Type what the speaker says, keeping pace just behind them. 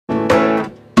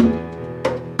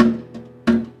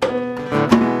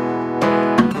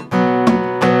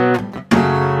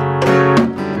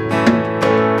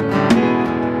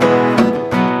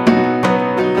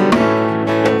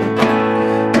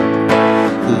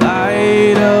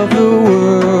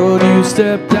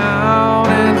step down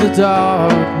into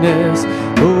darkness.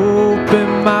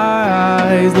 Open my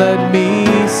eyes, let me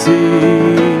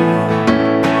see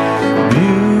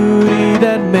beauty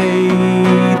that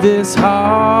made this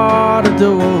heart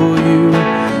adore you.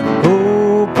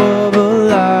 Hope of a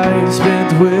life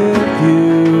spent with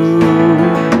you.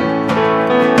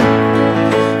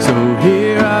 So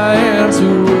here I am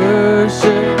to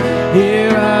worship,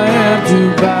 here I am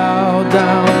to bow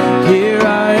down, here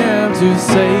I am to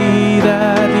say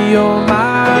that you're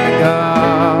my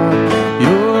God.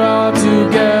 You're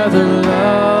altogether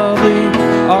lovely,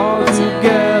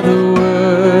 altogether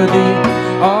worthy,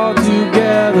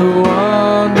 altogether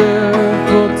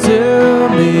wonderful to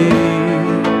me.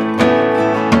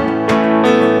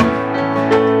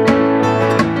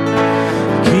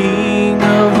 King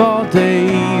of all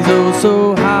days, oh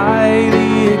so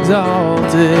highly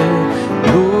exalted,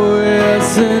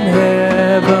 glorious in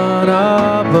heaven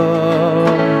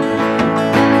above.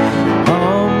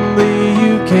 Humbly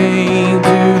you came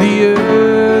to the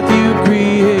earth you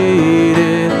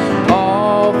created,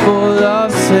 all for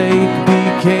love's sake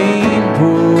became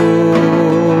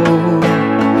poor.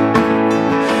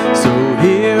 So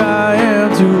here I am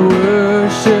to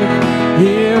worship,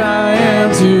 here I am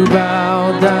to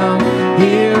bow down,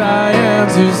 here I am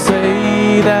to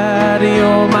say that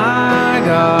you're my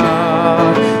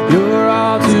God. You're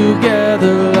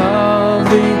altogether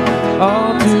lovely,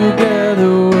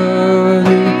 altogether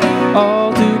worthy,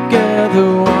 altogether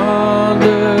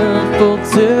wonderful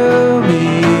to me.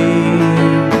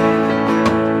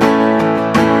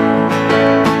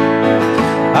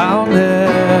 I'll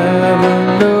never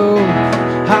know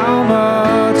how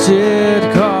much it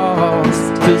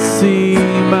cost to see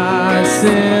my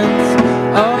sins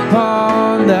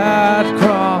upon that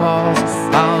cross.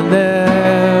 I'll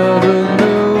never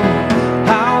know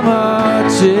how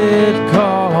much it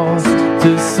cost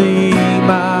to see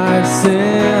my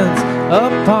sins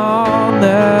upon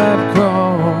that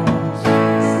cross.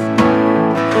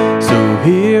 So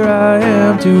here I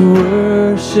am to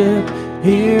worship,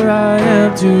 here I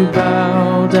am to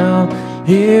bow down,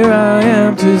 here I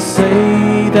am to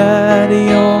say that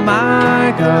you're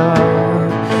my God.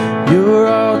 You're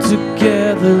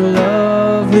altogether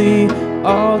lovely,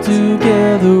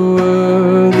 altogether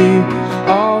worthy,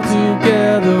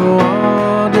 altogether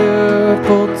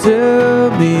wonderful to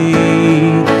me.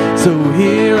 So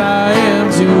here I am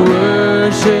to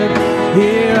worship,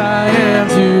 here I am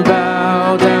to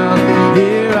bow down,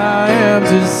 here I am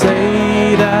to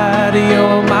say that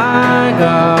you're my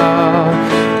God.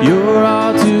 You're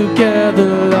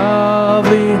altogether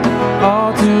lovely,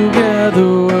 altogether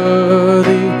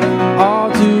worthy,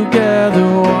 altogether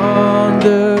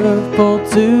wonderful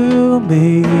to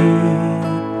me.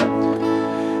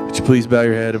 Would you please bow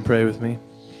your head and pray with me?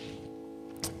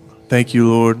 Thank you,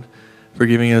 Lord, for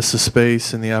giving us the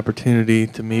space and the opportunity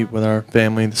to meet with our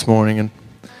family this morning. And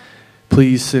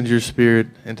please send your Spirit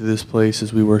into this place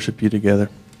as we worship you together.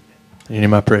 In your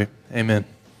name I pray. Amen.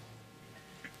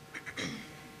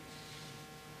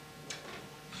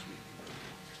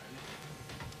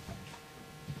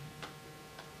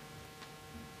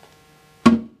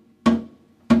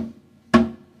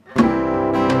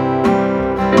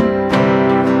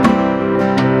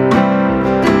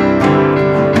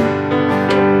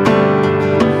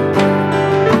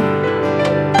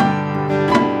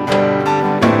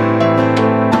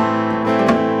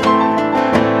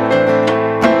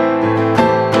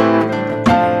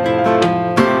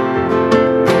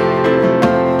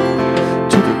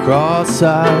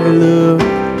 I look,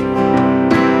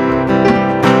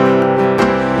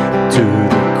 to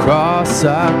the cross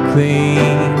I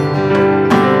cling,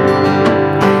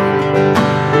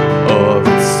 of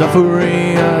its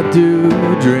suffering I do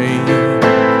dream,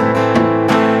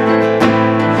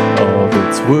 of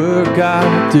its work I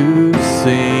do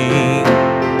sing,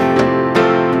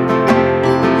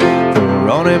 for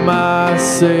on it my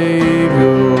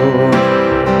Savior,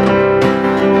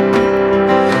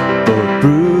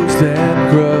 bruised and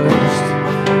crushed,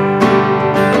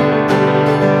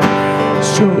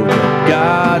 showed that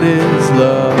God is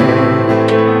love,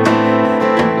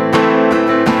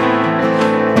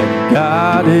 and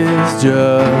God is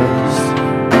just.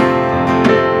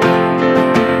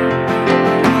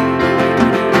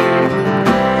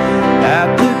 At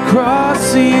the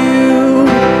cross you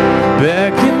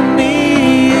beckon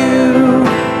me, you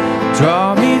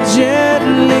draw me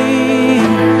gently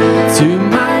to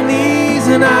my knees,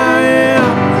 and I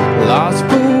am lost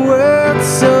for words,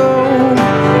 so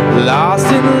lost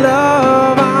in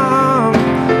love. I'm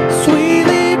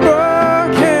sweetly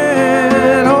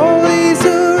broken, wholly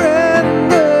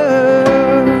surrender.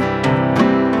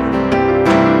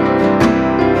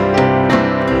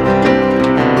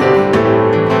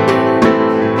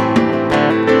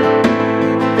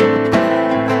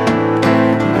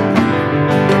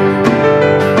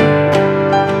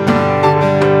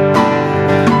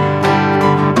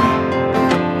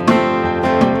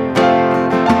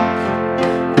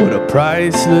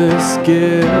 priceless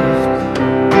gift,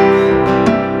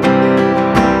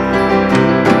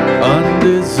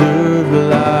 undeserved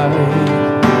life.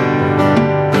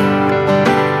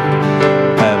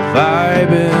 Have I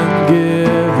been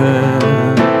given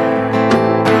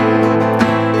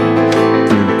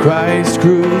through Christ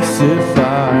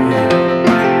crucified?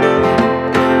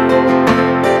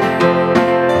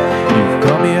 You've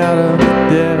called me out of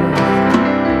death.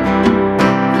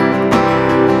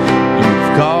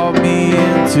 You've called me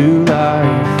into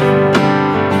life.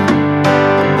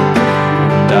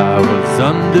 And I was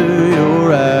under your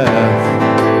wrath.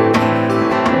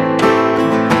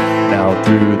 Now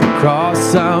through the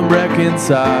cross I'm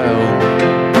reconciled.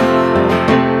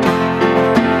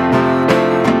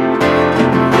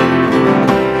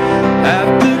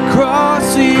 At the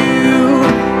cross you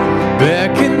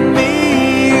beckon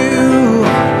me, you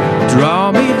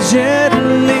draw me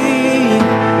gently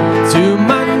to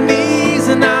my knees,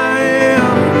 and I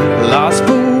am lost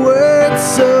for words,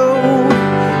 so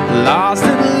lost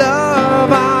in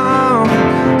love.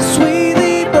 I'm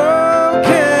sweetly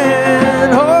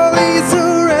broken, wholly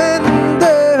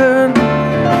surrendered.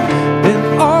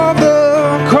 In all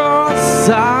the cross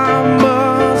I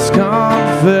must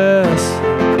confess.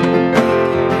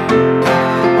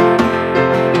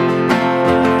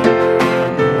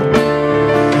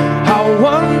 How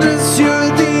wondrous your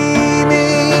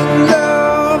redeeming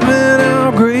love, and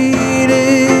how great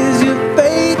is your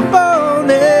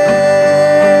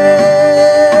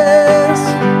faithfulness.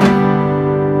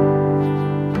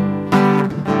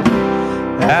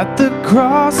 At the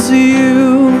cross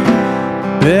you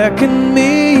beckon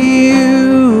me,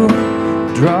 you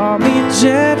draw me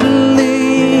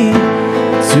gently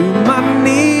to my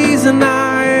knees, and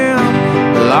I am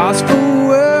lost for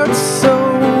words, so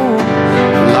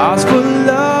lost for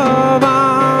love.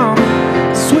 I'm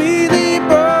sweetly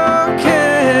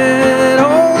broken,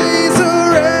 wholly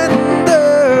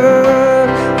surrendered.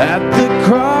 At the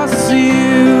cross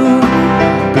you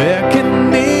beckon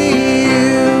me,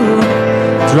 you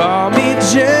draw me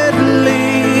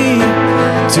gently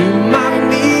to my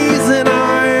knees, and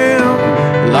I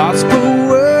am lost for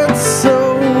words,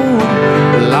 so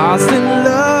lost in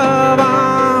love.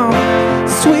 I'm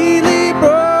sweetly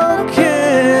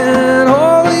broken,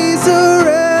 wholly surrendered.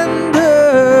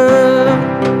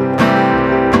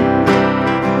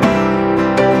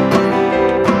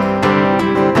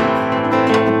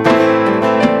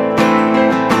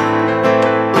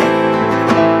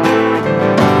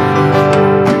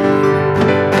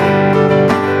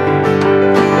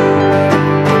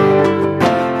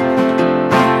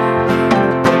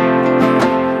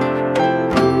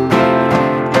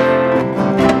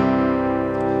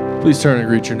 Please turn and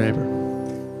greet your neighbor.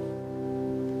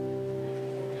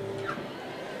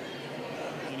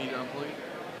 You need to unplug it?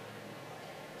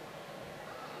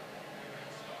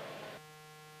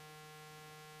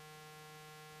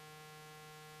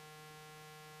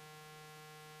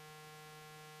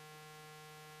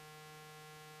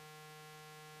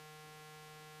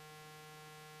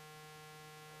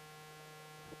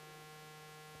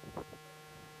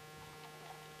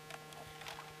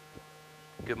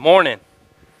 Good morning.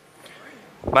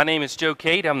 My name is Joe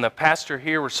Cade. I'm the pastor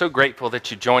here. We're so grateful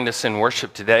that you joined us in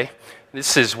worship today.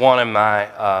 This is one of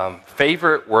my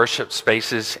favorite worship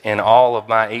spaces in all of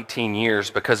my 18 years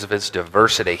because of its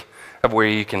diversity of where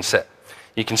you can sit.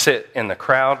 You can sit in the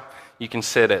crowd. You can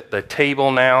sit at the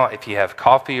table now if you have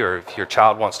coffee, or if your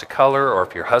child wants to color, or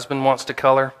if your husband wants to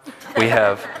color. We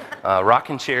have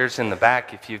rocking chairs in the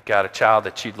back if you've got a child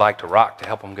that you'd like to rock to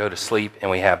help them go to sleep, and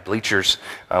we have bleachers.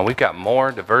 We've got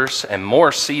more diverse and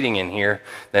more seating in here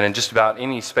than in just about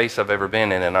any space I've ever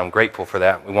been in, and I'm grateful for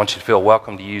that. We want you to feel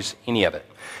welcome to use any of it.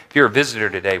 If you're a visitor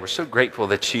today, we're so grateful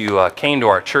that you came to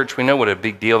our church. We know what a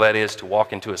big deal that is to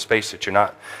walk into a space that you're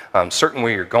not certain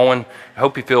where you're going. I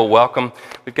hope you feel welcome.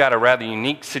 We've got a rather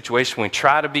unique situation. We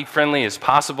try to be friendly as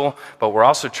possible, but we're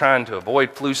also trying to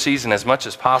avoid flu season as much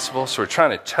as possible. So we're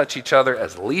trying to touch each other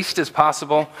as least as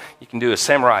possible. You can do a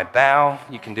samurai bow.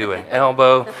 You can do an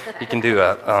elbow. You can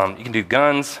do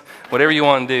guns. Whatever you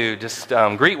want to do, just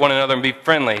greet one another and be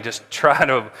friendly. Just try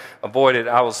to avoid it.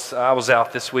 I was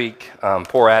out this week.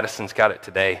 Poor Addison's got it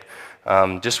today.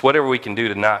 Just whatever we can do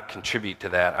to not contribute to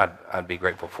that, I'd be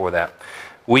grateful for that.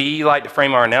 We like to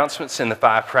frame our announcements in the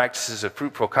 5 practices of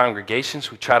fruitful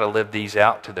congregations. We try to live these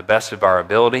out to the best of our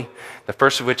ability. The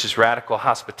first of which is radical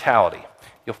hospitality.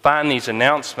 You'll find these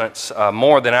announcements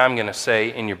more than I'm going to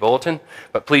say in your bulletin,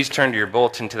 but please turn to your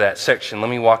bulletin to that section. Let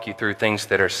me walk you through things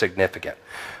that are significant.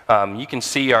 You can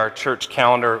see our church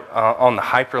calendar on the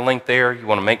hyperlink there. You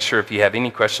want to make sure if you have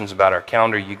any questions about our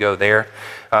calendar, you go there.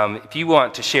 If you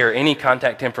want to share any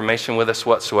contact information with us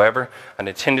whatsoever, an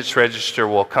attendance register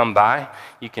will come by.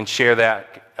 You can share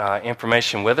that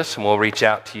information with us, and we'll reach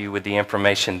out to you with the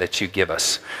information that you give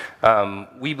us.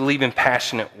 We believe in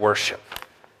passionate worship.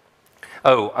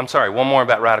 Oh, I'm sorry, one more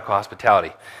about Radical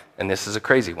Hospitality, and this is a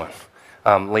crazy one.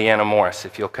 Leanna Morris,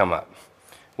 if you'll come up.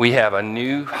 We have a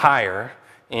new hire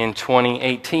in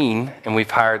 2018, and we've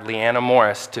hired Leanna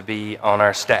Morris to be on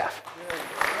our staff.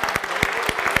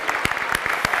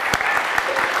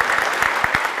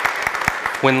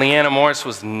 When Leanna Morris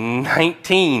was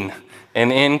 19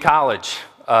 and in college,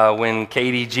 when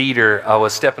Katie Jeter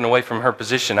was stepping away from her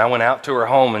position, I went out to her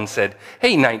home and said,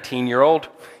 "Hey, 19-year-old,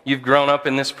 you've grown up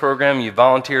in this program, you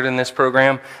volunteered in this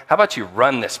program. How about you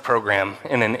run this program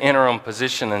in an interim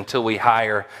position until we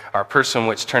hire our person,"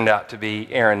 which turned out to be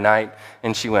Erin Knight.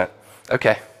 And she went,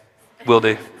 "Okay, will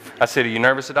do." I said, "Are you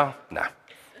nervous at all?"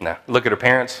 No. Look at her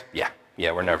parents. Yeah,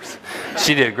 we're nervous.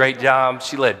 She did a great job.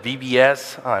 She led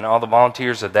VBS and all the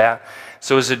volunteers of that.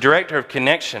 So as a director of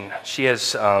Connection, she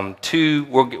has two,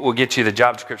 we'll get you the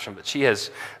job description, but she has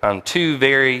two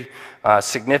very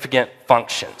significant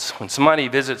functions. When somebody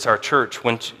visits our church,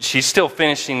 when she's still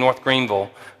finishing North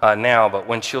Greenville now, but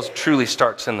when she truly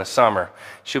starts in the summer,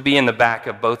 she'll be in the back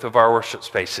of both of our worship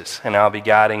spaces, and I'll be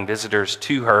guiding visitors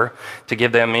to her to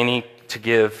give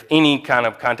any kind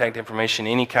of contact information,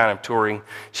 any kind of touring.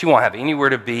 She won't have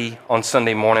anywhere to be on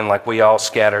Sunday morning like we all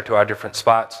scatter to our different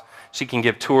spots. She can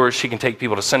give tours. She can take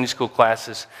people to Sunday school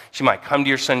classes. She might come to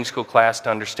your Sunday school class to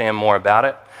understand more about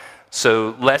it.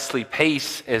 So Leslie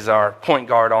Pace is our point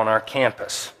guard on our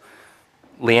campus.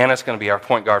 Leanna's going to be our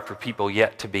point guard for people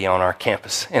yet to be on our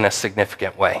campus in a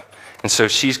significant way. And so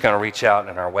she's going to reach out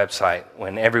on our website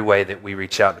in every way that we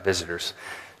reach out to visitors.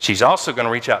 She's also going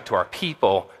to reach out to our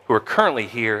people who are currently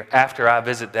here after I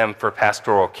visit them for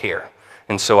pastoral care.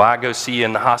 And so I go see you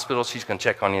in the hospital. She's going to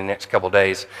check on you in the next couple of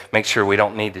days, make sure we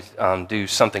don't need to do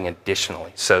something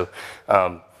additionally. So,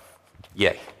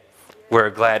 yay. We're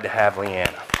glad to have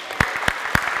Leanna.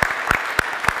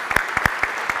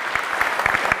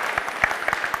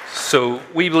 So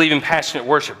we believe in passionate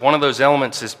worship. One of those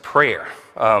elements is prayer.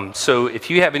 So if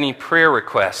you have any prayer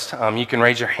requests, you can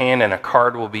raise your hand and a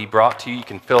card will be brought to you. You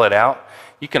can fill it out.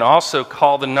 You can also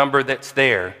call the number that's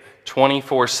there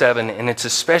 24/7, and it's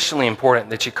especially important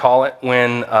that you call it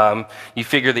when you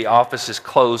figure the office is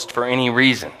closed for any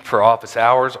reason, for office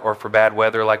hours or for bad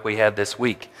weather like we had this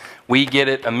week. We get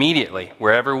it immediately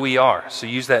wherever we are, so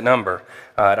use that number.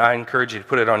 And I encourage you to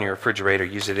put it on your refrigerator,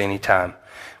 use it anytime.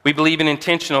 We believe in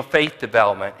intentional faith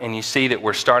development, and you see that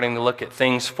we're starting to look at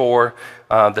things for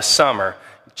the summer.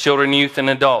 Children, youth, and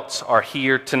adults are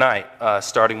here tonight,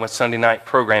 starting with Sunday night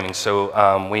programming,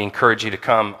 so we encourage you to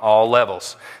come all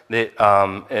levels.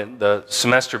 The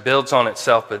semester builds on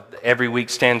itself, but every week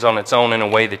stands on its own in a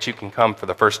way that you can come for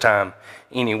the first time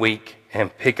any week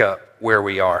and pick up where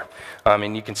we are.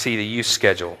 And you can see the youth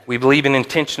schedule. We believe in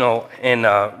intentional and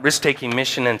risk-taking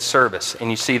mission and service, and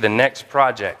you see the next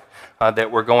project that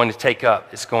we're going to take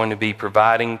up is going to be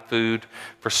providing food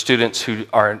for students who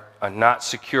are not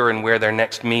secure in where their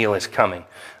next meal is coming.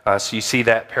 So you see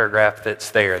that paragraph that's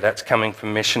there. That's coming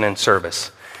from mission and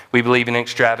service. We believe in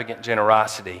extravagant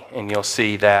generosity, and you'll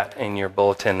see that in your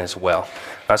bulletin as well.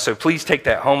 So please take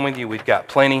that home with you. We've got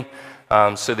plenty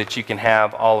so that you can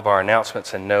have all of our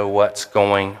announcements and know what's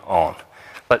going on.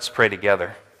 Let's pray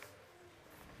together.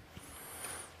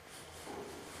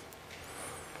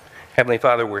 Heavenly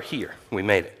Father, we're here. We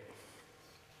made it.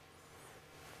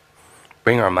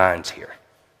 Bring our minds here.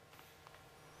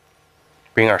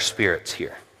 Bring our spirits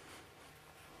here.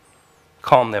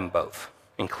 Calm them both,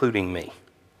 including me,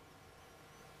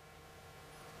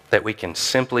 that we can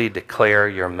simply declare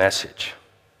your message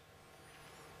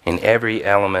in every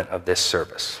element of this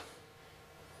service.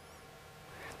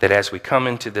 That as we come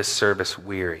into this service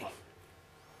weary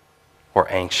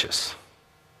or anxious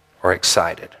or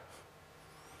excited,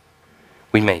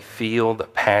 we may feel the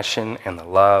passion and the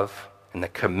love and the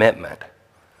commitment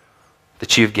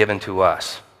that you've given to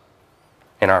us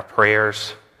in our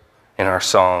prayers, in our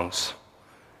songs,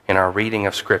 in our reading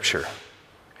of Scripture,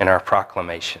 in our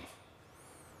proclamation.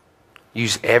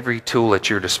 Use every tool at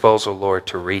your disposal, Lord,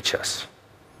 to reach us,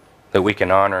 that we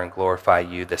can honor and glorify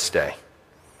you this day.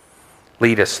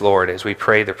 Lead us, Lord, as we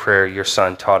pray the prayer your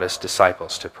Son taught his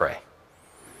disciples to pray.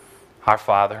 Our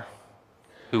Father,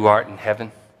 who art in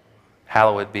heaven,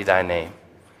 hallowed be thy name.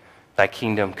 Thy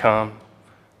kingdom come,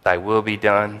 Thy will be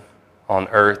done on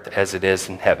earth as it is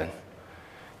in heaven.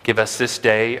 Give us this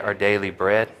day our daily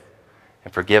bread,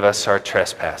 and forgive us our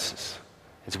trespasses,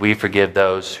 as we forgive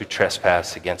those who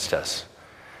trespass against us.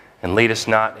 And lead us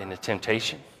not into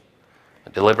temptation,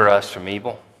 but deliver us from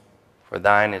evil. For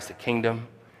thine is the kingdom,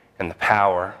 and the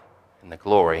power, and the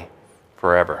glory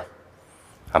forever.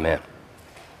 Amen.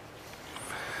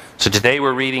 So today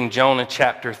we're reading Jonah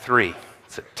chapter 3.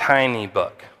 It's a tiny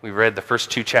book. We read the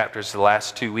first 2 chapters the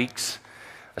last 2 weeks.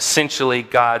 Essentially,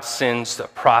 God sends a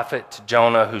prophet to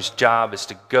Jonah whose job is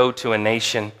to go to a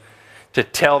nation to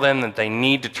tell them that they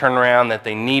need to turn around, that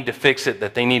they need to fix it,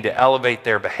 that they need to elevate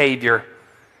their behavior.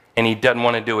 And he doesn't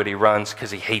want to do it. He runs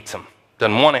because he hates them.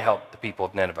 Doesn't want to help the people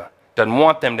of Nineveh. Doesn't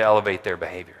want them to elevate their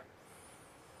behavior.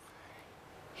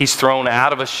 He's thrown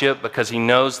out of a ship because he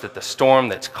knows that the storm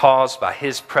that's caused by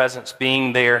his presence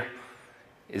being there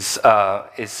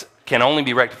can only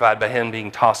be rectified by him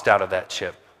being tossed out of that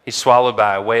ship. He's swallowed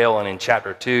by a whale, and in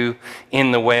chapter 2,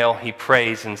 in the whale, he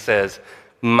prays and says,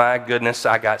 my goodness,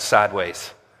 I got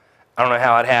sideways. I don't know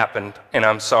how it happened, and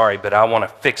I'm sorry, but I want to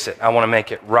fix it. I want to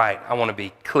make it right. I want to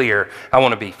be clear. I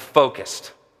want to be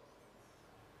focused.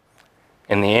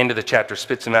 And the end of the chapter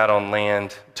spits him out on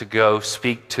land to go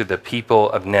speak to the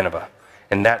people of Nineveh.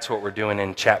 And that's what we're doing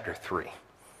in chapter 3.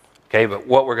 Okay, but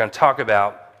what we're going to talk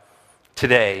about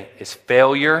today is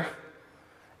failure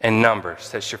and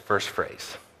numbers. That's your first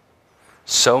phrase.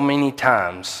 So many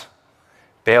times,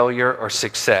 failure or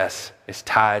success is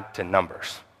tied to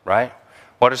numbers, right?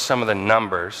 What are some of the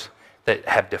numbers that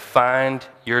have defined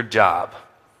your job?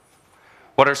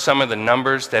 What are some of the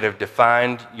numbers that have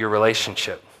defined your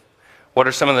relationship? What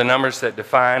are some of the numbers that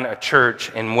define a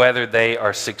church and whether they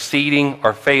are succeeding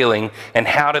or failing, and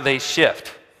how do they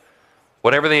shift?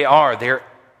 Whatever they are, they're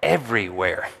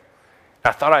everywhere.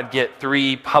 I thought I'd get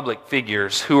 3 public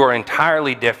figures who are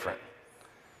entirely different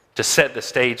to set the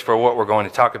stage for what we're going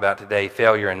to talk about today,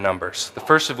 failure and numbers. The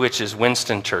first of which is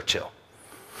Winston Churchill.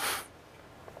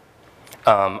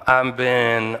 He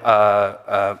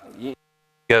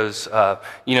goes,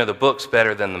 the book's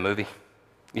better than the movie.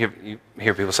 You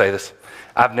hear people say this?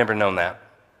 I've never known that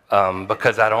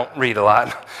because I don't read a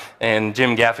lot. And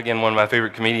Jim Gaffigan, one of my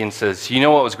favorite comedians, says, you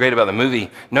know what was great about the movie?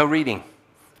 No reading.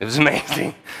 It was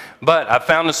amazing. But I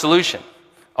found a solution.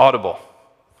 Audible.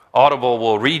 Audible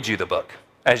will read you the book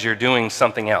as you're doing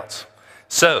something else.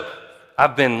 So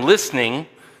I've been listening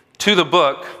to the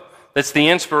book that's the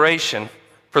inspiration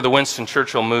for the Winston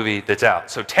Churchill movie that's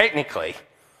out. So technically,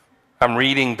 I'm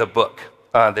reading the book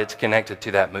that's connected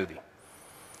to that movie.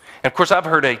 And of course, I've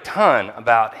heard a ton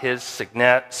about his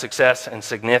success and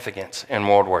significance in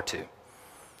World War II.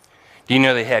 Do you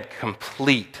know they had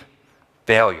complete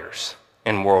failures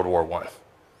in World War I?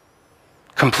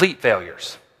 Complete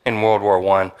failures in World War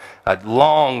I. A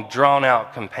long,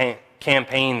 drawn-out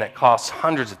campaign that cost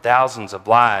hundreds of thousands of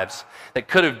lives that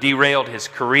could have derailed his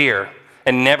career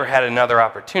and never had another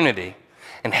opportunity.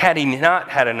 And had he not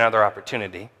had another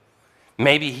opportunity,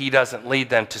 maybe he doesn't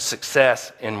lead them to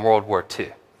success in World War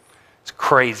II. It's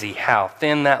crazy how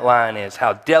thin that line is,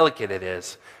 how delicate it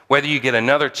is, whether you get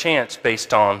another chance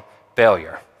based on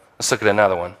failure. Let's look at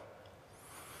another one.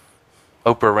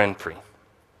 Oprah Winfrey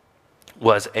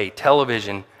was a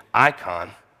television icon,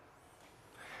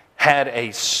 had a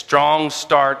strong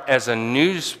start as a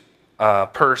news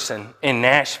person in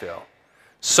Nashville,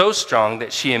 so strong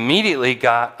that she immediately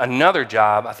got another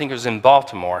job, I think it was in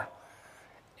Baltimore,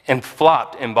 and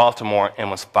flopped in Baltimore and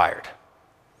was fired.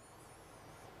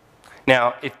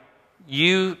 Now, if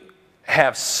you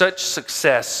have such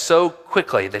success so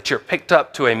quickly that you're picked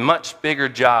up to a much bigger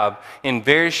job in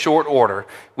very short order,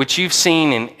 which you've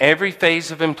seen in every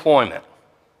phase of employment,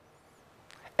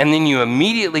 and then you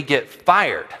immediately get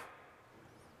fired,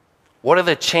 what are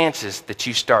the chances that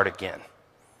you start again?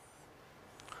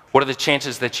 What are the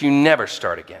chances that you never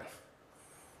start again?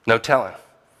 No telling.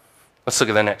 Let's look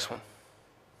at the next one.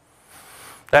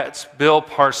 That's Bill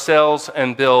Parcells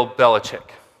and Bill Belichick.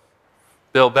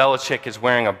 Bill Belichick is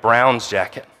wearing a Browns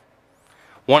jacket.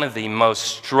 One of the most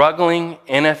struggling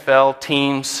NFL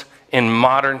teams in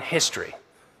modern history.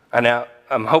 And now,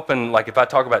 I'm hoping, like, if I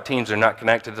talk about teams that are not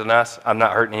connected to us, I'm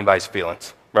not hurting anybody's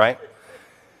feelings, right?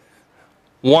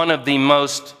 One of the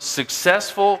most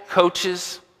successful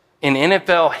coaches in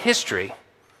NFL history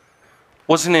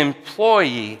was an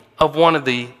employee of one of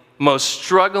the most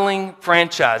struggling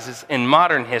franchises in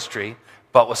modern history,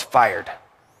 but was fired.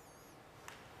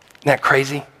 Isn't that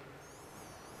crazy?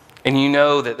 And you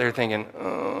know that they're thinking,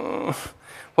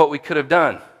 what we could have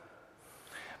done.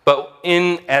 But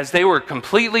as they were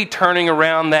completely turning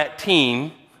around that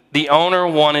team, the owner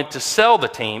wanted to sell the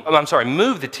team,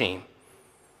 move the team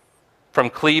from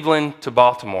Cleveland to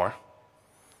Baltimore.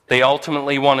 They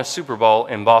ultimately won a Super Bowl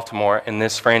in Baltimore, and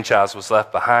this franchise was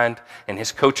left behind, and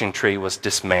his coaching tree was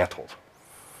dismantled.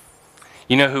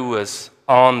 You know who was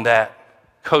on that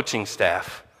coaching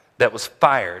staff that was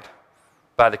fired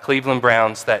by the Cleveland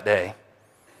Browns that day?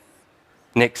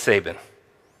 Nick Saban,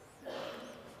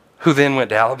 who then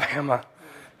went to Alabama,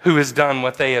 who has done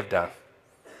what they have done.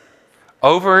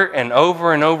 Over and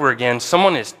over and over again,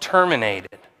 someone is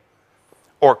terminated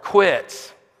or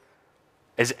quits,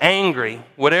 is angry,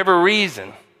 whatever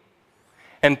reason,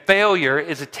 and failure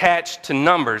is attached to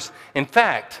numbers. In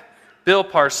fact, Bill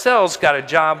Parcells got a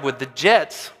job with the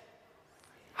Jets,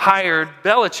 hired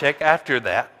Belichick after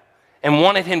that, and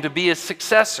wanted him to be his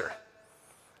successor.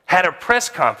 Had a press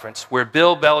conference where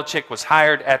Bill Belichick was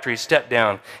hired after he stepped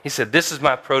down. He said, "This is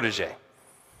my protege."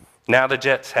 Now the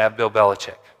Jets have Bill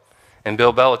Belichick. And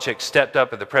Bill Belichick stepped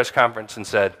up at the press conference and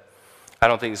said, "I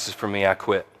don't think this is for me, I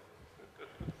quit."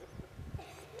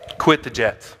 Quit the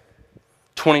Jets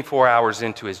 24 hours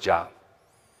into his job.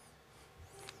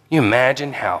 You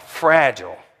imagine how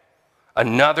fragile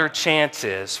another chance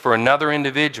is for another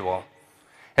individual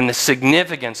and the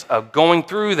significance of going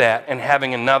through that and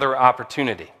having another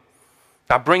opportunity.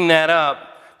 I bring that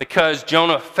up because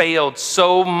Jonah failed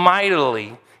so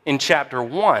mightily in chapter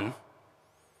 1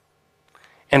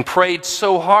 and prayed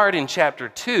so hard in chapter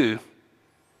 2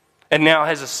 and now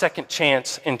has a second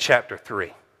chance in chapter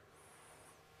 3.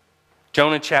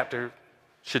 Jonah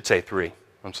should say 3,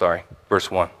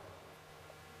 verse 1.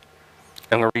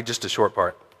 I'm going to read just a short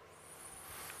part.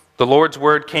 The Lord's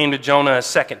word came to Jonah a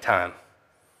second time.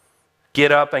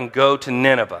 Get up and go to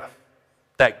Nineveh,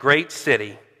 that great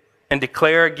city, and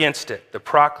declare against it the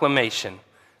proclamation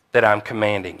that I'm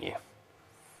commanding you.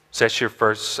 So that's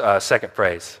your second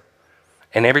phrase.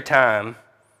 And every time,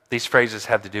 these phrases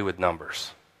have to do with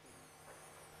numbers.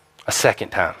 A second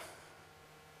time.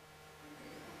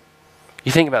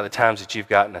 You think about the times that you've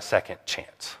gotten a second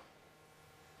chance.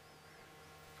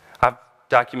 I've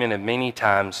documented many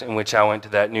times in which I went to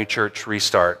that new church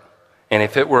restart, and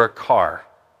if it were a car,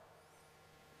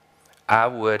 I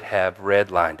would have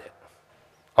redlined it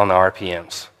on the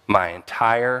RPMs my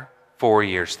entire 4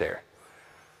 years there.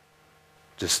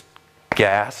 Just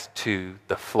gas to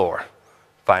the floor.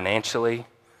 Financially,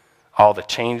 all the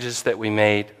changes that we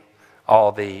made,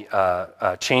 all the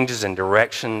changes in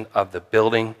direction of the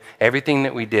building, everything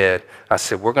that we did, I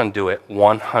said, we're going to do it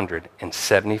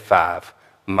 175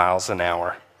 miles an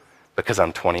hour because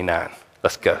I'm 29.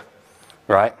 Let's go,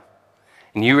 right?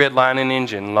 And you redline an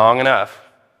engine long enough,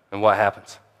 and what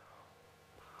happens?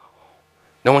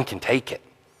 No one can take it,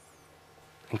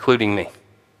 including me.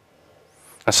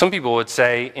 Now, some people would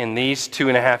say in these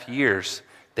 2.5 years,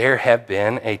 there have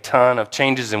been a ton of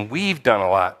changes, and we've done a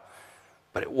lot,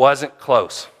 but it wasn't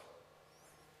close.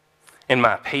 And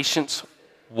my patience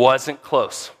wasn't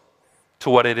close to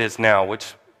what it is now,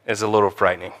 which is a little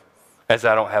frightening, as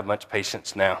I don't have much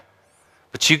patience now.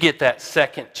 But you get that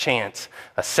second chance,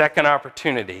 a second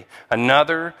opportunity,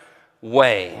 another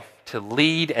way to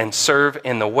lead and serve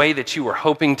in the way that you were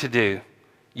hoping to do.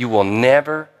 You will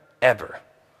never, ever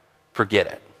forget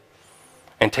it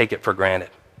and take it for granted.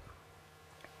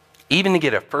 Even to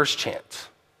get a first chance.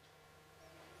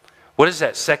 What does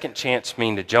that second chance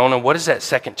mean to Jonah? What does that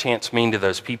second chance mean to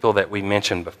those people that we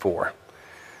mentioned before?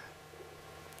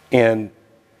 And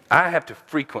I have to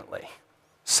frequently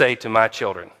say to my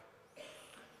children,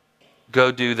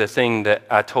 go do the thing that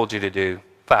I told you to do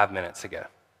 5 minutes ago.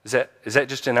 Is that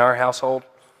just in our household?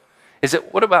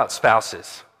 What about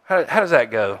spouses? How does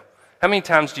that go? How many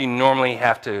times do you normally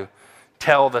have to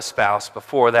tell the spouse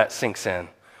before that sinks in?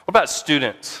 What about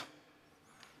students?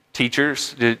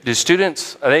 Teachers? Do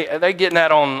students, are they getting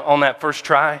that on that first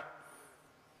try?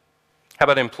 How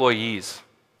about employees?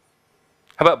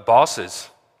 How about bosses?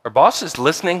 Are bosses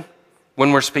listening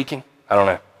when we're speaking? I don't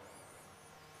know.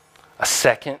 A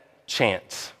second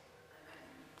chance.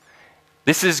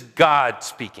 This is God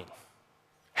speaking.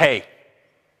 Hey,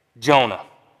 Jonah,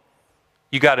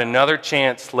 you got another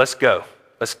chance. Let's go.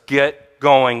 Let's get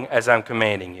going as I'm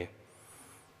commanding you.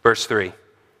 Verse 3.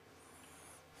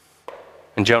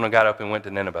 And Jonah got up and went to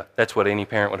Nineveh. That's what any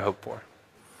parent would hope for.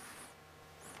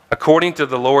 According to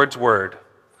the Lord's word.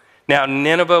 Now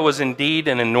Nineveh was indeed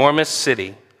an enormous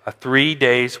city, a 3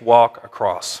 days' walk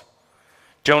across.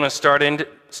 Jonah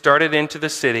started into the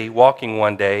city walking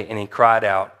one day, and he cried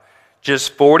out,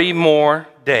 just 40 more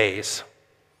days,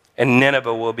 and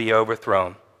Nineveh will be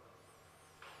overthrown.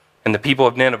 And the people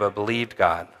of Nineveh believed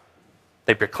God.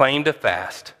 They proclaimed a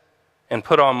fast and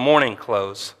put on mourning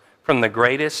clothes, from the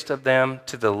greatest of them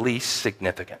to the least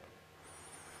significant.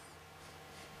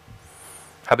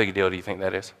 How big a deal do you think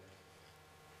that is?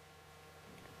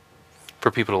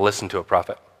 for people to listen to a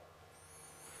prophet.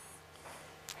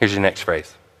 Here's your next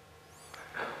phrase.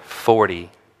 40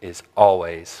 is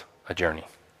always a journey.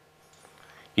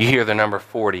 You hear the number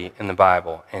 40 in the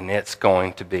Bible, and it's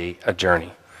going to be a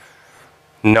journey.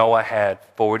 Noah had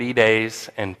 40 days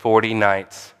and 40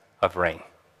 nights of rain.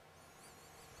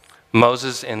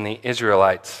 Moses and the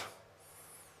Israelites,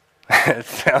 it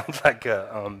sounds like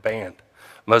a band.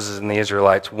 Moses and the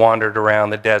Israelites wandered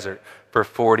around the desert for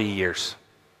 40 years.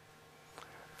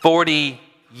 40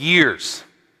 years.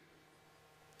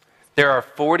 There are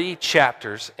 40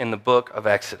 chapters in the book of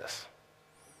Exodus.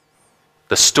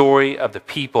 The story of the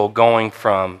people going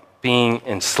from being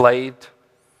enslaved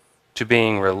to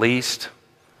being released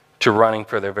to running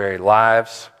for their very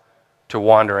lives to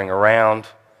wandering around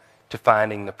to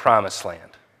finding the promised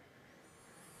land.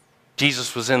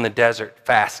 Jesus was in the desert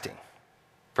fasting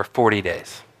for 40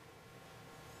 days.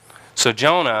 So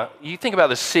Jonah, you think about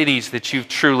the cities that you've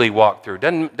truly walked through.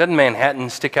 Doesn't Manhattan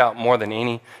stick out more than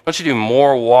any? Don't you do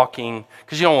more walking?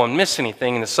 Because you don't want to miss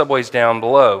anything and the subway's down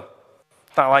below.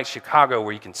 It's not like Chicago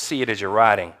where you can see it as you're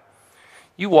riding.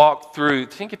 You walk through,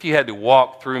 think if you had to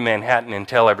walk through Manhattan and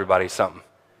tell everybody something.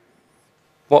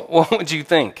 What would you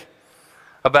think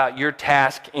about your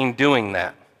task in doing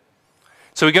that?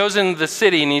 So he goes into the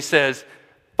city and he says,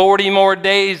 40 more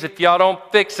days if y'all don't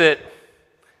fix it.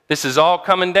 This is all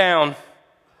coming down.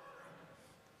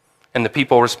 And the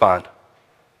people respond.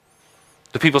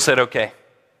 The people said, okay.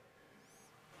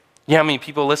 You know how many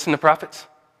people listen to prophets?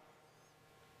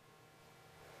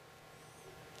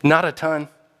 Not a ton.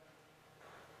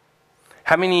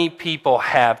 How many people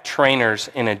have trainers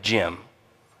in a gym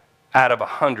out of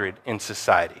 100 in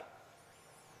society?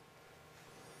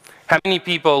 How many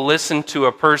people listen to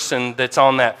a person that's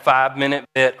on that 5-minute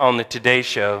bit on the Today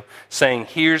Show saying,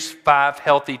 here's 5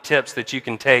 healthy tips that you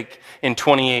can take in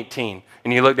 2018?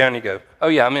 And you look down and you go, oh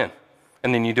yeah, I'm in.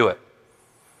 And then you do it.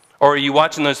 Or are you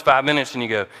watching those 5 minutes and you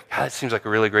go, God, that seems like a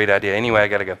really great idea. Anyway, I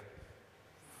got to go.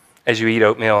 As you eat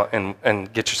oatmeal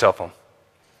and get your cell phone.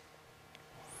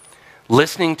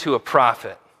 Listening to a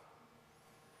prophet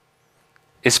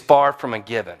is far from a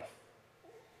given.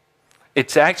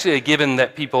 It's actually a given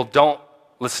that people don't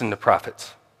listen to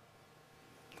prophets.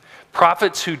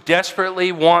 Prophets who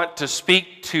desperately want to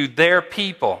speak to their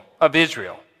people of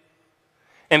Israel,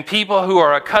 and people who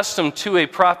are accustomed to a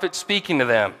prophet speaking to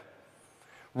them,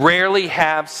 rarely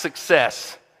have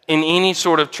success in any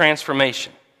sort of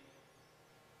transformation.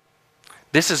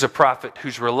 This is a prophet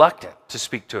who's reluctant to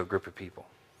speak to a group of people.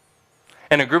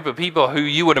 And a group of people who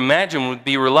you would imagine would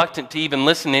be reluctant to even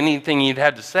listen to anything he'd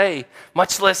had to say,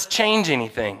 much less change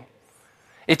anything.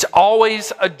 It's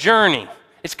always a journey.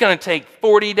 It's going to take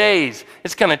 40 days.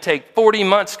 It's going to take 40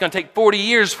 months. It's going to take 40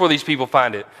 years before these people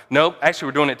find it. Nope, actually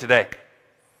we're doing it today.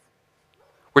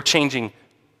 We're changing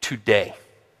today.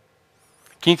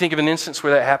 Can you think of an instance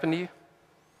where that happened to you?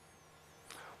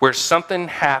 Where something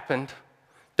happened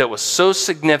that was so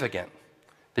significant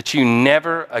that you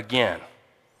never again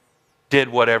did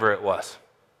whatever it was.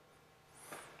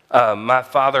 My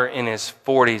father in his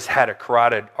 40s had a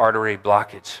carotid artery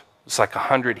blockage. It's like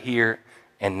 100 here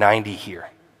and 90 here.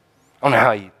 I don't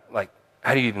know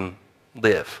how do you even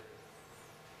live?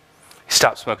 He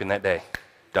stopped smoking that day.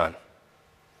 Done.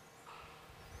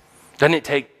 Doesn't it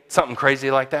take something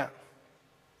crazy like that?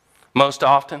 Most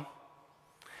often.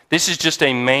 This is just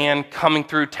a man coming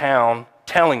through town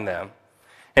telling them,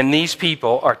 and these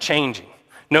people are changing.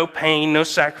 No pain, no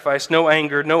sacrifice, no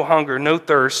anger, no hunger, no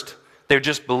thirst. They're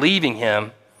just believing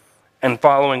him and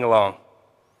following along.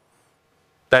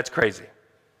 That's crazy.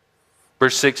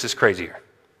 Verse 6 is crazier.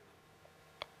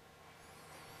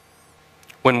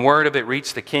 When word of it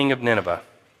reached the king of Nineveh,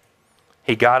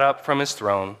 he got up from his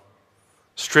throne,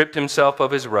 stripped himself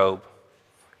of his robe,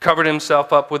 covered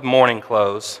himself up with mourning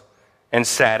clothes, and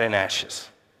sat in ashes.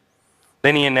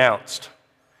 Then he announced,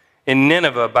 in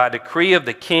Nineveh, by decree of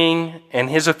the king and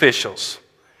his officials,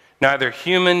 neither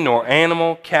human nor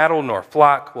animal, cattle nor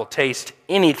flock will taste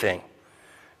anything,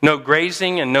 no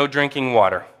grazing and no drinking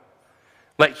water.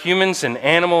 Let humans and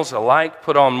animals alike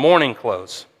put on mourning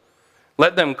clothes.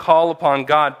 Let them call upon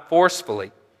God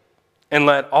forcefully, and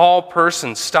let all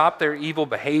persons stop their evil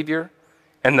behavior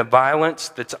and the violence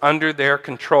that's under their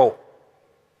control.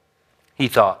 He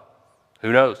thought,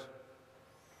 who knows?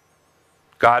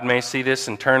 God may see this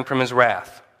and turn from his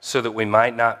wrath so that we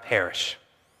might not perish.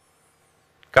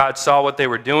 God saw what they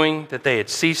were doing, that they had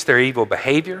ceased their evil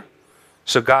behavior,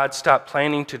 so God stopped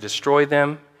planning to destroy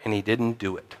them, and he didn't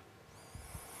do it.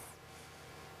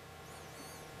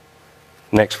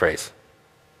 Next phrase.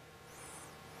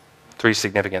 3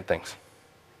 significant things.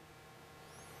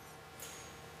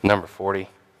 Number 40,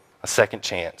 a second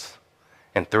chance.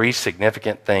 and 3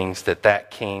 significant things that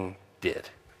that king did.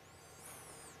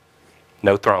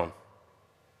 No throne.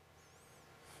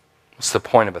 What's the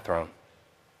point of a throne?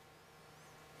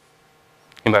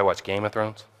 Anybody watch Game of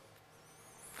Thrones?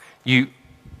 You're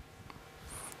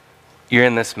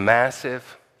in this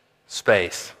massive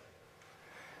space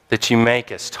that you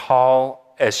make as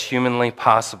tall as humanly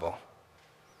possible,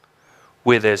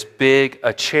 with as big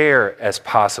a chair as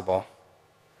possible,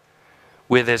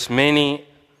 with as many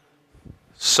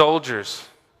soldiers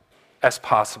as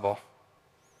possible,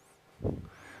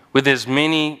 with as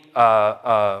many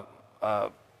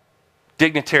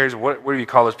dignitaries, what do you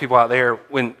call those people out there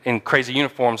in crazy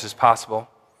uniforms as possible.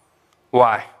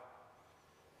 Why?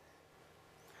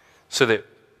 So that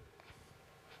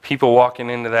people walking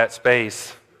into that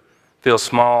space feel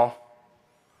small,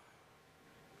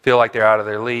 feel like they're out of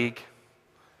their league,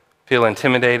 feel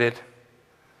intimidated,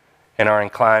 and are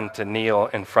inclined to kneel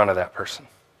in front of that person.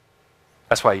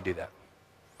 That's why you do that.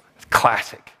 It's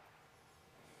classic.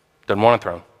 Doesn't want a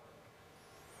throne.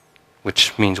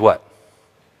 Which means what?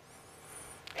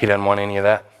 He doesn't want any of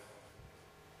that.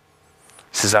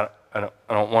 He says, I don't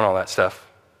want all that stuff.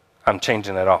 I'm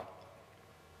changing it all.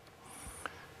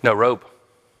 No robe.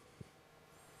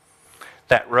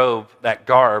 That robe, that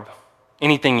garb,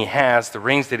 anything he has, the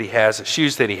rings that he has, the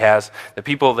shoes that he has, the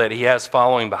people that he has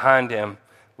following behind him,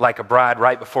 like a bride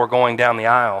right before going down the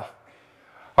aisle,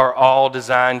 are all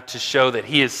designed to show that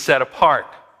he is set apart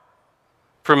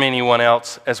from anyone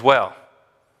else as well.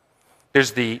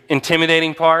 There's the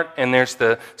intimidating part, and there's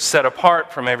the set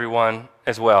apart from everyone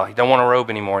as well. He don't want a robe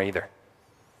anymore either.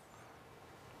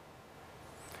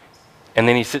 And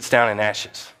then he sits down in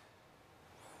ashes.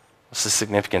 What's the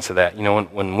significance of that? You know,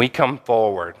 when we come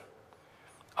forward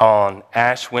on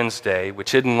Ash Wednesday,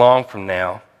 which isn't long from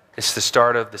now, it's the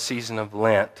start of the season of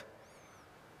Lent,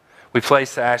 we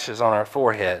place ashes on our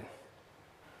forehead.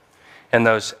 And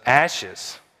those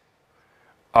ashes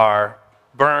are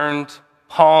burned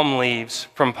palm leaves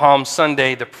from Palm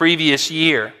Sunday the previous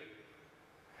year.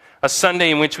 A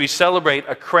Sunday in which we celebrate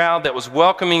a crowd that was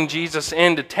welcoming Jesus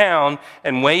into town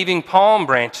and waving palm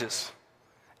branches,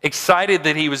 excited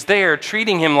that he was there,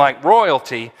 treating him like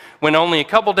royalty, when only a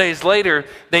couple days later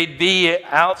they'd be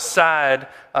outside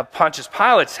of Pontius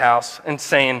Pilate's house and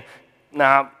saying,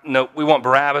 no, we want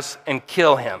Barabbas, and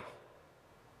kill him.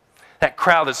 That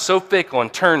crowd is so fickle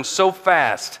and turned so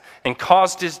fast and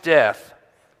caused his death,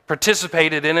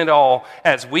 participated in it all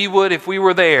as we would if we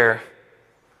were there.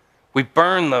 We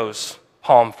burn those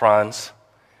palm fronds,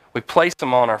 we place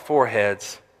them on our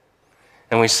foreheads,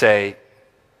 and we say,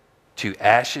 to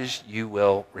ashes you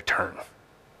will return.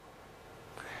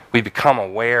 We become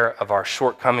aware of our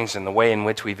shortcomings and the way in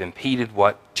which we've impeded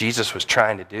what Jesus was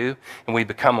trying to do, and we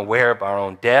become aware of our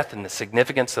own death and the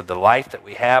significance of the life that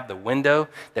we have, the window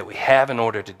that we have in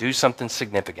order to do something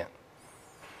significant.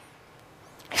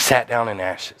 He sat down in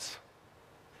ashes.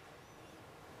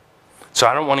 So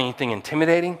I don't want anything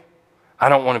intimidating. I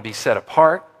don't want to be set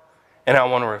apart, and I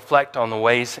want to reflect on the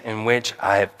ways in which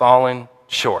I have fallen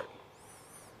short.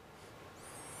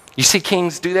 You see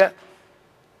kings do that?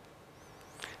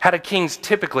 How do kings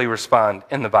typically respond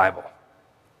in the Bible?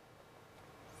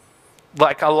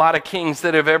 Like a lot of kings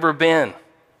that have ever been.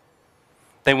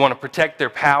 They want to protect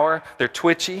their power. They're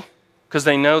twitchy because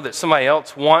they know that somebody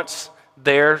else wants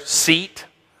their seat.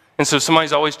 And so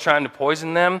somebody's always trying to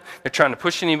poison them. They're trying to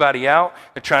push anybody out.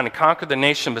 They're trying to conquer the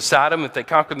nation beside them. If they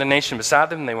conquer the nation beside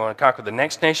them, they want to conquer the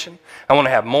next nation. I want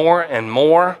to have more and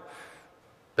more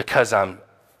because I'm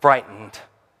frightened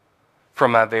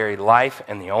from my very life,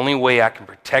 and the only way I can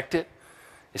protect it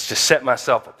is to set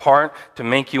myself apart, to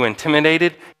make you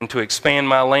intimidated, and to expand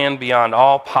my land beyond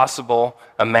all possible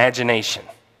imagination.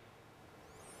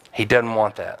 He doesn't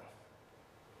want that.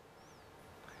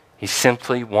 He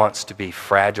simply wants to be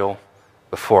fragile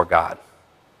before God.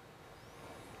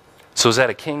 So is that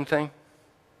a king thing?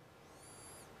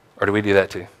 Or do we do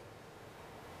that too?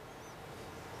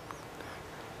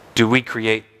 Do we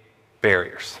create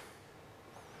barriers?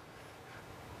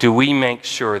 Do we make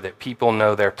sure that people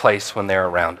know their place when they're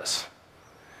around us?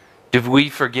 Do we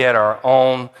forget our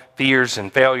own fears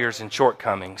and failures and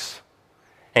shortcomings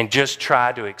and just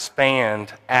try to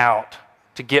expand out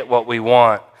to get what we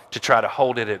want, to try to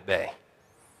hold it at bay?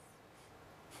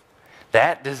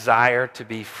 That desire to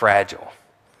be fragile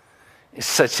is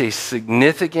such a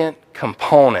significant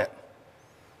component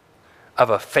of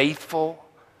a faithful,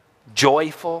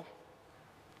 joyful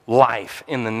life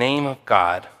in the name of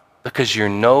God, because you're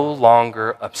no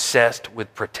longer obsessed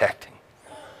with protecting.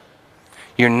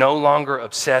 You're no longer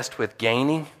obsessed with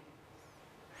gaining.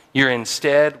 You're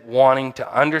instead wanting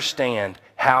to understand,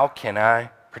 how can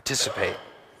I participate?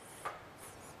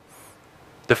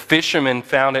 The fishermen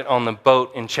found it on the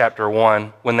boat in chapter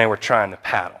 1 when they were trying to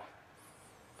paddle.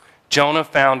 Jonah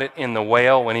found it in the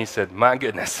whale when he said, my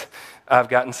goodness, I've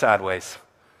gotten sideways.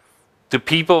 The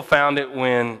people found it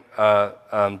when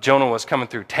Jonah was coming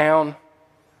through town,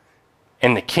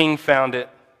 and the king found it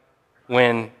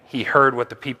when he heard what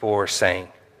the people were saying.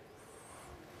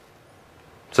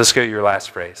 So let's go to your last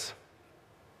phrase.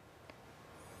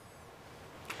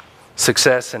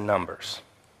 Success in numbers.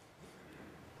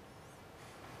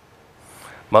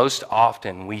 Most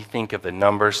often we think of the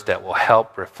numbers that will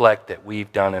help reflect that we've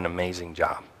done an amazing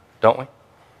job, don't we?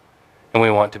 And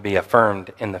we want to be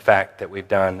affirmed in the fact that we've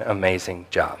done an amazing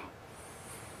job.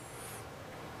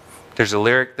 There's a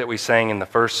lyric that we sang in the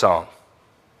first song.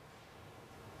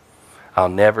 I'll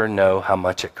never know how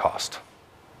much it cost.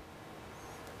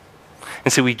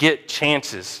 And so we get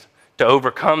chances to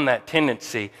overcome that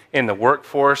tendency in the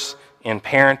workforce, in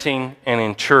parenting, and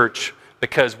in church,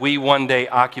 because we one day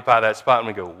occupy that spot and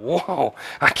we go, whoa,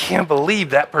 I can't believe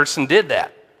that person did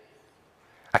that.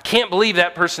 I can't believe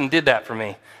that person did that for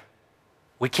me.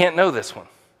 We can't know this one.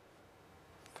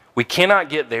 We cannot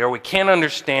get there. We can't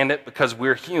understand it because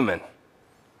we're human.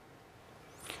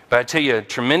 But I tell you, a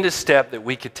tremendous step that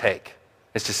we could take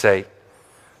is to say,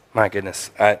 my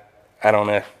goodness, I don't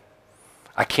know.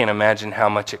 I can't imagine how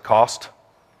much it cost.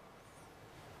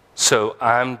 So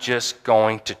I'm just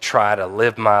going to try to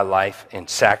live my life in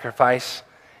sacrifice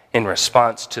in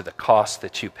response to the cost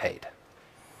that you paid,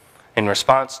 in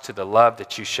response to the love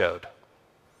that you showed.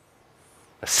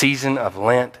 The season of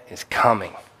Lent is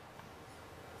coming.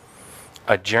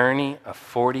 A journey of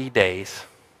 40 days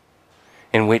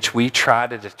in which we try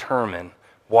to determine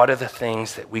what are the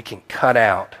things that we can cut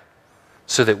out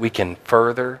so that we can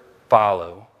further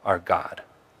follow our God.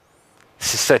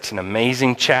 This is such an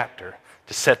amazing chapter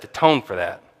to set the tone for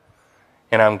that.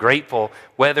 And I'm grateful,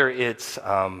 whether it's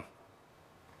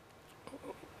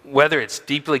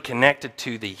deeply connected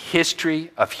to the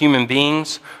history of human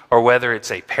beings or whether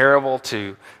it's a parable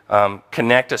to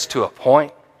connect us to a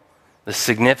point, the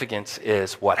significance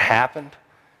is what happened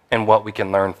and what we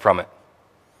can learn from it.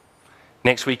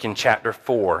 Next week in chapter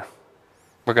 4,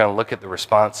 we're going to look at the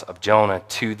response of Jonah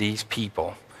to these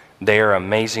people, their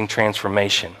amazing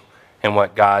transformation, and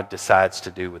what God decides to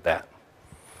do with that.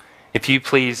 If you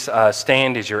please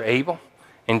stand as you're able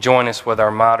and join us with our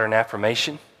modern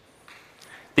affirmation.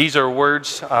 These are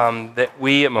words that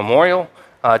we at Memorial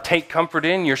take comfort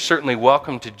in. You're certainly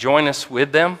welcome to join us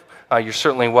with them. You're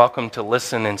certainly welcome to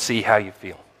listen and see how you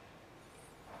feel.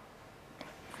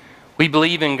 We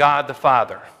believe in God the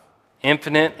Father,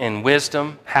 infinite in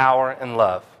wisdom, power, and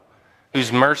love,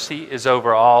 whose mercy is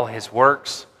over all his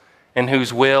works, and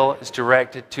whose will is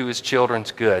directed to his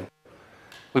children's good.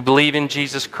 We believe in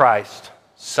Jesus Christ,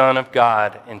 Son of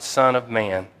God and Son of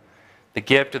man, the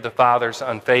gift of the Father's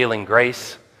unfailing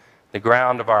grace, the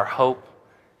ground of our hope,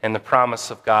 and the promise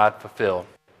of God fulfilled.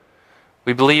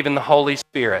 We believe in the Holy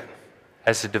Spirit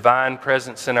as the divine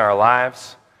presence in our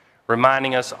lives,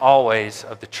 reminding us always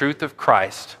of the truth of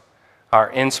Christ,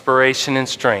 our inspiration and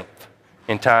strength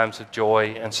in times of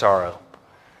joy and sorrow.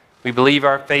 We believe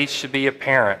our faith should be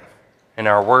apparent in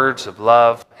our words of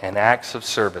love and acts of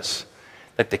service,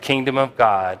 that the kingdom of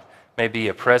God may be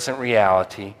a present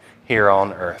reality here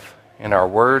on earth. In our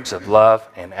words of love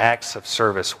and acts of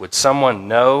service, would someone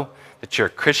know that you're a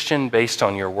Christian based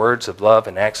on your words of love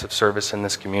and acts of service in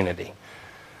this community?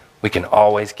 We can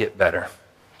always get better.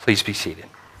 Please be seated.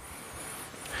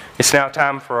 It's now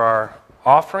time for our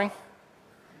offering.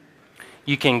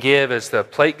 You can give as the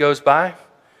plate goes by.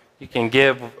 You can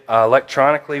give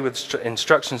electronically with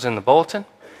instructions in the bulletin.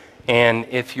 And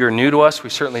if you're new to us,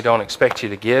 we certainly don't expect you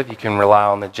to give. You can rely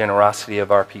on the generosity of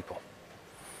our people.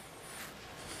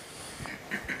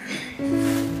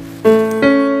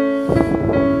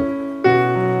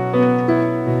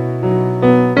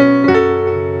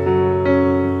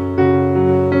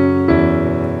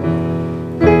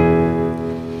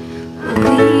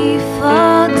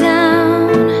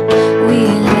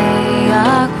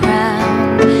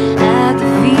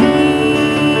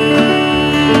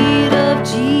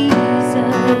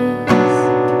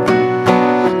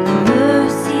 The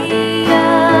mercy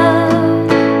of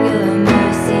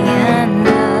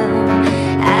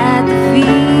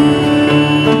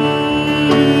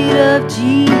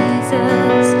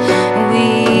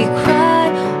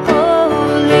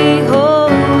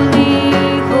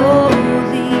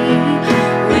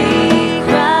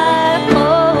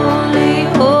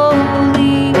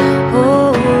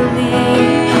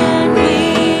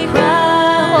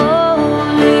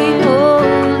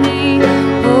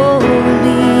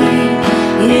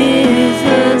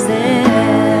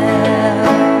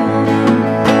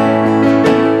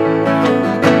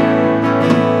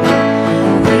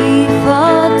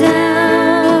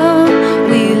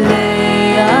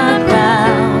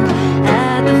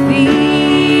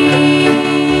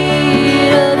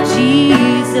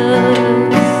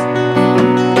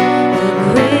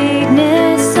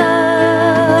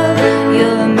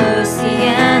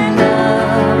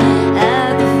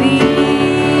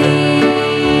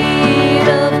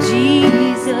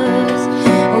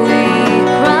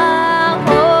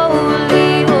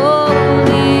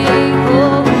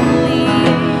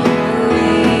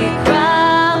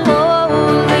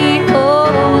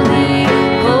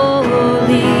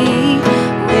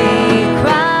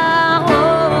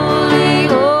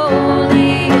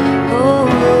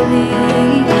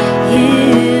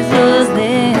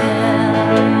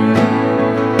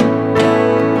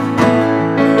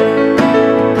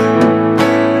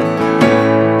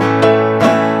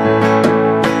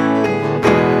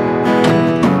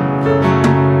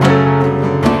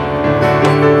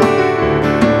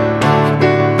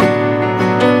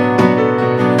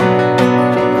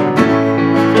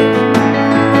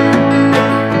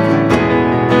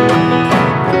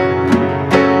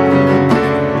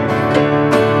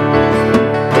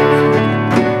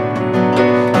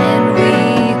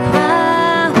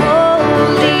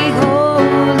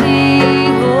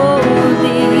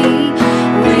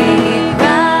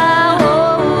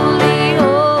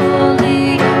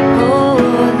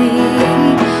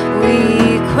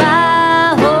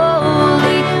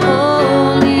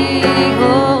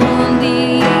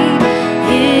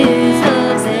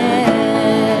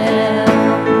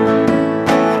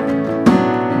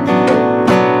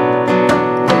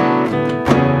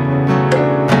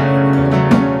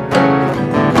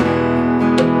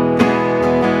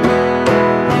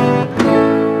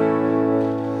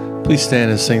Please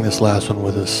stand and sing this last one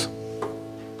with us.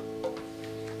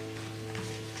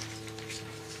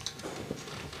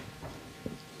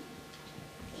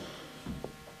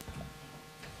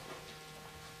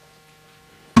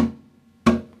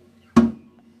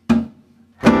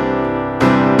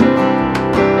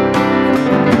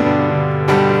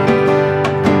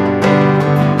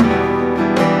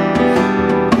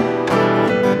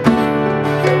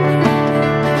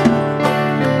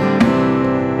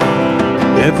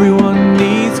 Everyone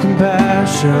needs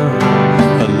compassion,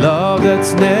 a love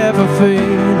that's never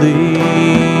failing.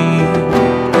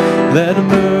 Let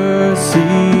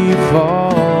mercy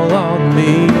fall on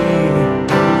me.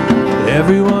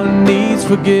 Everyone needs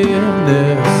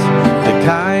forgiveness, the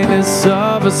kindness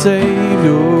of a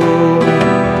Savior,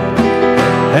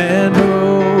 and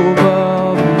hope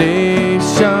of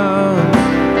nations.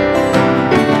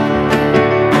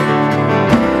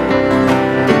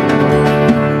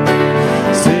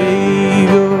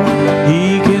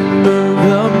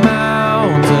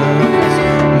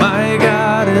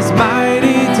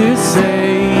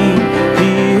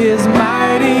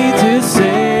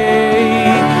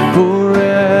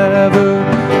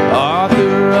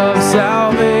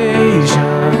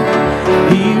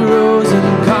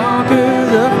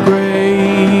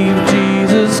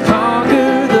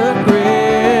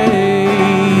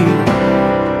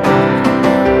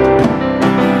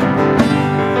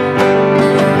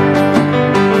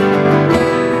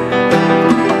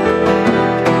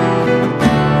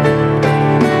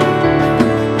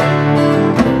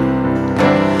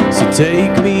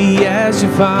 Take me as you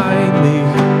find me,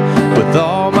 with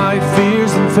all my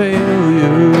fears and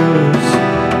failures,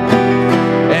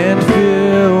 and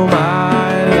fill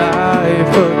my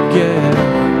life again.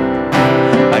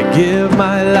 I give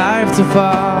my life to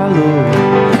follow,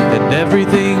 and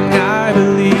everything I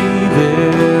believe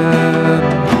in,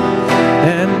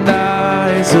 and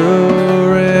I surrender.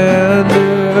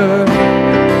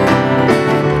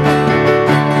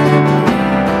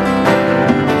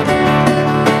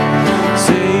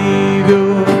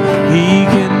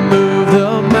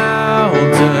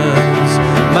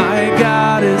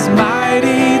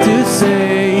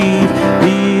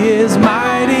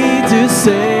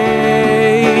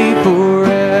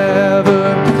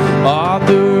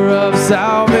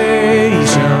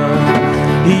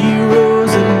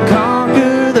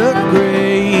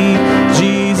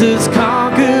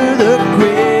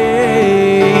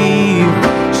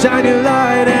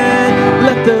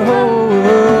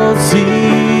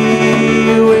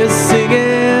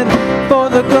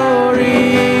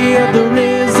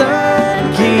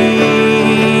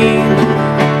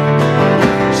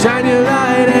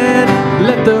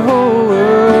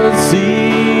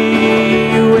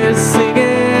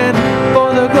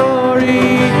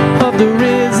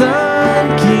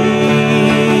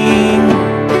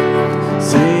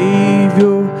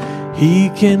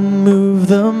 Can move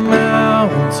the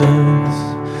mountains.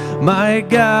 My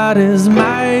God is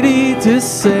mighty to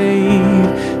save.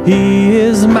 He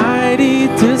is mighty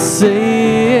to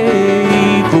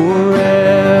save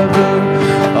forever.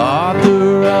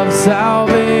 Author of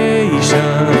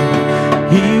salvation.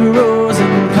 He rose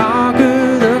and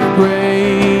conquered the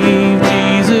grave.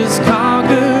 Jesus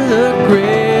conquered the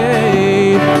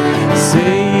grave.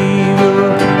 Savior,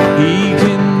 He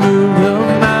can move the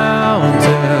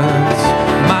mountains.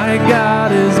 My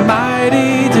God is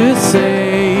mighty to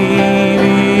save.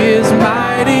 He is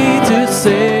mighty to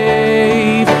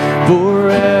save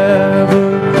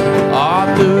forever.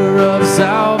 Author of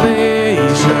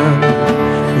salvation.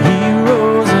 He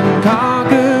rose and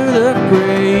conquered the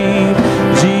grave.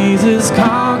 Jesus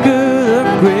conquered the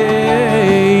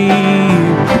grave.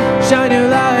 Shine your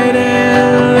light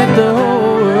and let the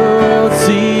whole world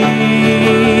see.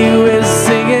 We're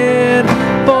singing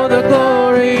for the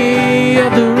glory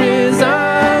of the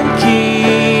risen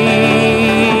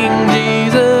King.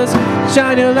 Jesus,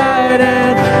 shine your light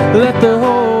and let the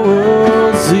whole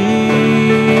world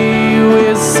see.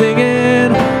 We're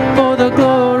singing for the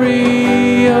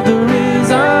glory of the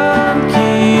risen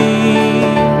King.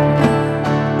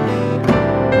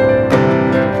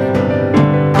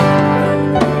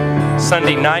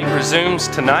 Sunday night resumes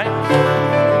tonight.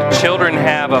 Children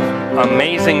have an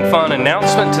amazing fun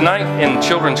announcement tonight in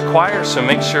children's choir, so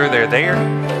make sure they're there.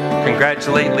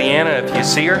 Congratulate Leanna if you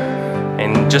see her,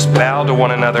 and just bow to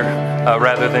one another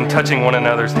rather than touching one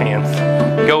another's hands.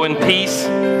 Go in peace,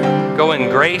 go in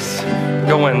grace,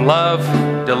 go in love.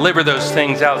 Deliver those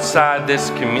things outside this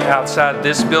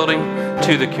building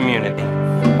to the community.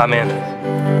 Amen.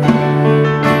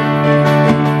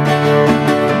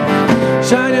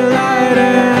 Shine your light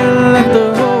and let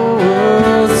the whole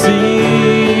world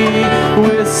see.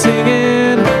 We're singing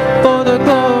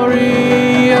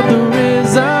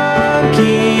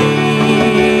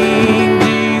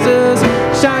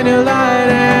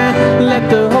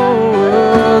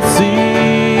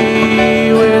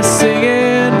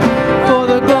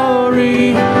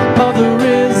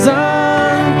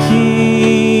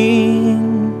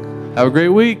Have a great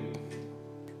week.